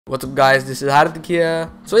What's up guys, this is Hardik here.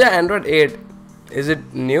 So yeah, Android 8, is it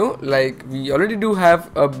new? Like, we already do have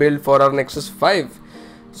a build for our Nexus 5.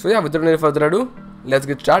 So yeah, without any further ado, let's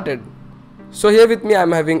get started. So here with me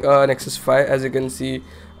I'm having a Nexus 5, as you can see.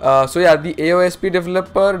 So yeah, the AOSP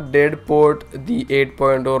developer did port the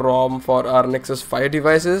 8.0 ROM for our Nexus 5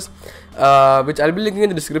 devices, which I'll be linking in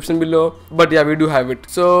the description below. But yeah, we do have it.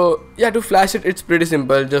 So yeah, to flash it, it's pretty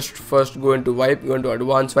simple. Just first go into wipe, go into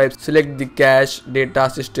advanced wipe, select the cache, data,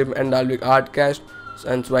 system and Dalvik art cache,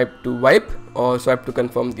 and swipe to wipe or swipe to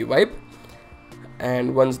confirm the wipe.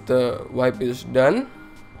 And once the wipe is done,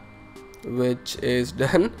 which is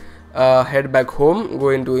done, head back home, go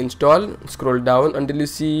into install, scroll down until you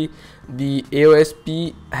see the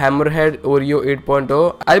AOSP Hammerhead Oreo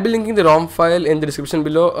 8.0. I'll be linking the ROM file in the description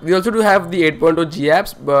below. We also do have the 8.0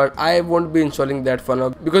 GApps, but I won't be installing that for now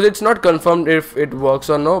because it's not confirmed if it works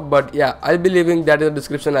or no. But yeah, I'll be leaving that in the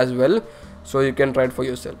description as well, so you can try it for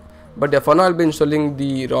yourself. But yeah, for now I'll be installing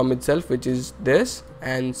the ROM itself, which is this,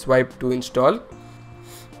 and swipe to install.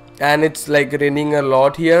 And it's like raining a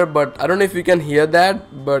lot here, but I don't know if you can hear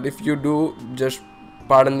that, but if you do, just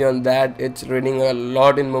pardon me on that. It's raining a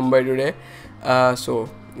lot in Mumbai today. So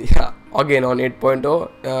yeah, again on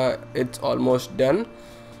 8.0, it's almost done.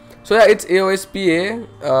 So yeah, it's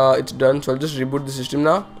AOSPA, it's done. So I'll just reboot the system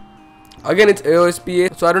now. Again, it's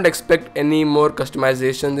AOSPA, so I don't expect any more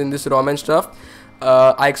customizations in this ROM and stuff.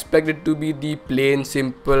 I expect it to be the plain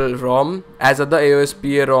simple ROM as other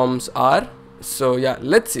AOSPA ROMs are. So yeah,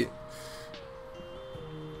 let's see.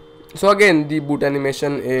 So again, the boot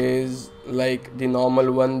animation is like the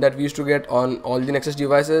normal one that we used to get on all the Nexus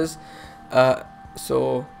devices.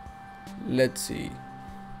 So let's see.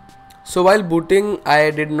 So while booting,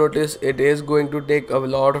 I did notice it is going to take a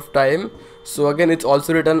lot of time. So again, it's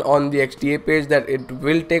also written on the XDA page that it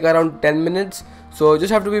will take around 10 minutes. So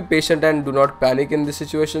just have to be patient and do not panic in this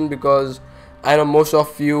situation, because I know most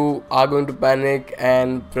of you are going to panic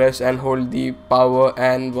and press and hold the power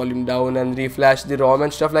and volume down and reflash the ROM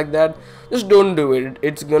and stuff like that. Just don't do it.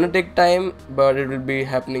 It's gonna take time, but it will be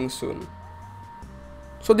happening soon.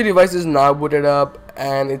 So the device is now booted up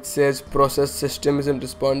and it says process system isn't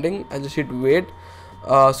responding. I just hit wait.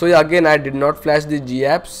 So yeah, again, I did not flash the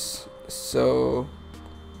GApps, so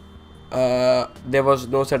there was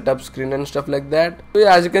no setup screen and stuff like that. So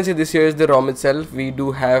yeah, as you can see, this here is the ROM itself. We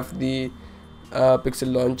do have the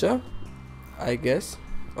pixel launcher, I guess.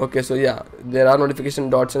 Okay, so yeah, there are notification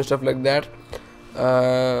dots and stuff like that.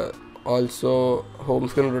 Also home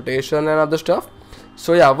screen rotation and other stuff.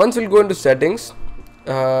 So yeah, once we'll go into settings,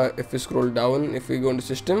 if we scroll down, if we go into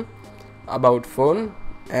system, about phone,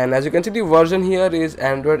 and as you can see, the version here is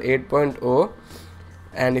Android 8.0.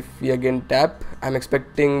 and if we again tap, I'm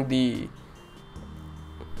expecting the,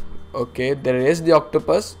 okay, there is the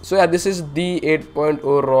octopus. So yeah, this is the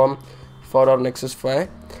 8.0 ROM for our Nexus 5.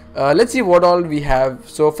 Let's see what all we have.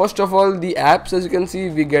 So first of all, the apps, as you can see,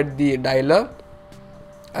 we get the dialer.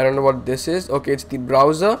 I don't know what this is. Okay, it's the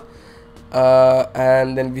browser,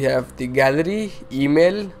 and then we have the gallery,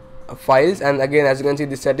 email, files, and again, as you can see,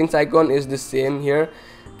 the settings icon is the same here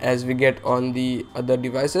as we get on the other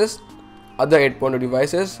devices, other 8.0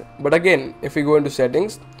 devices. But again, if we go into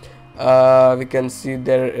settings, we can see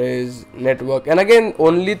there is network, and again,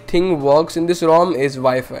 only thing works in this ROM is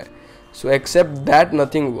Wi-Fi. So except that,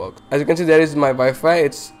 nothing works. As you can see, there is my Wi-Fi.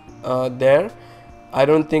 It's there. I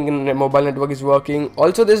don't think mobile network is working.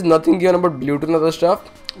 Also, there's nothing here about Bluetooth and other stuff.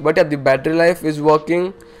 But yeah, the battery life is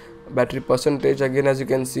working. Battery percentage, again, as you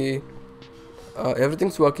can see,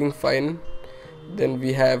 everything's working fine. Then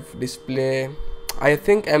we have display. I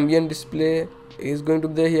think ambient display is going to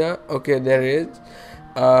be there here. Okay, there is.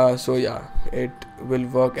 So yeah, it will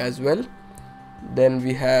work as well. Then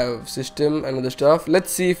we have system and other stuff. Let's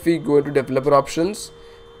see if we go into developer options,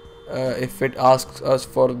 if it asks us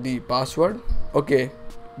for the password. Okay,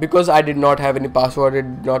 because I did not have any password, it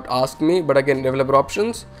did not ask me. But again, developer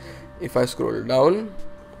options, if I scroll down,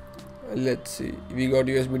 let's see, we got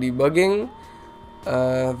USB debugging,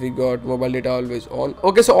 we got mobile data always on.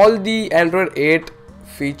 Okay, so all the Android 8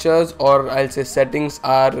 features, or I'll say settings,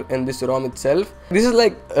 are in this ROM itself. This is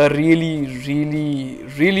like a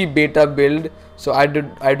really beta build, so I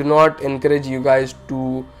do not encourage you guys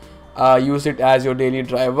to use it as your daily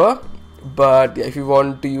driver. But if you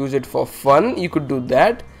want to use it for fun, you could do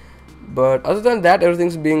that. But other than that,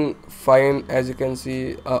 everything's being fine, as you can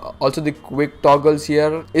see. Also, the quick toggles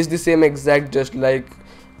here is the same exact, just like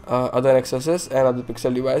other Nexuses and other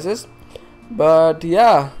Pixel devices. But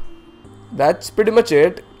yeah, that's pretty much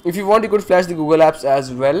it. If you want, you could flash the Google apps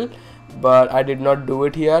as well, but I did not do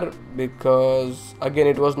it here because again,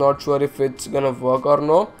 it was not sure if it's gonna work or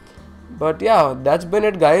no. But yeah, that's been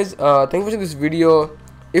it, guys. Thank you for watching this video.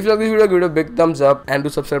 If you like this video, give it a big thumbs up and do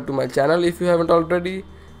subscribe to my channel if you haven't already.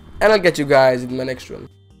 And I'll catch you guys in my next one.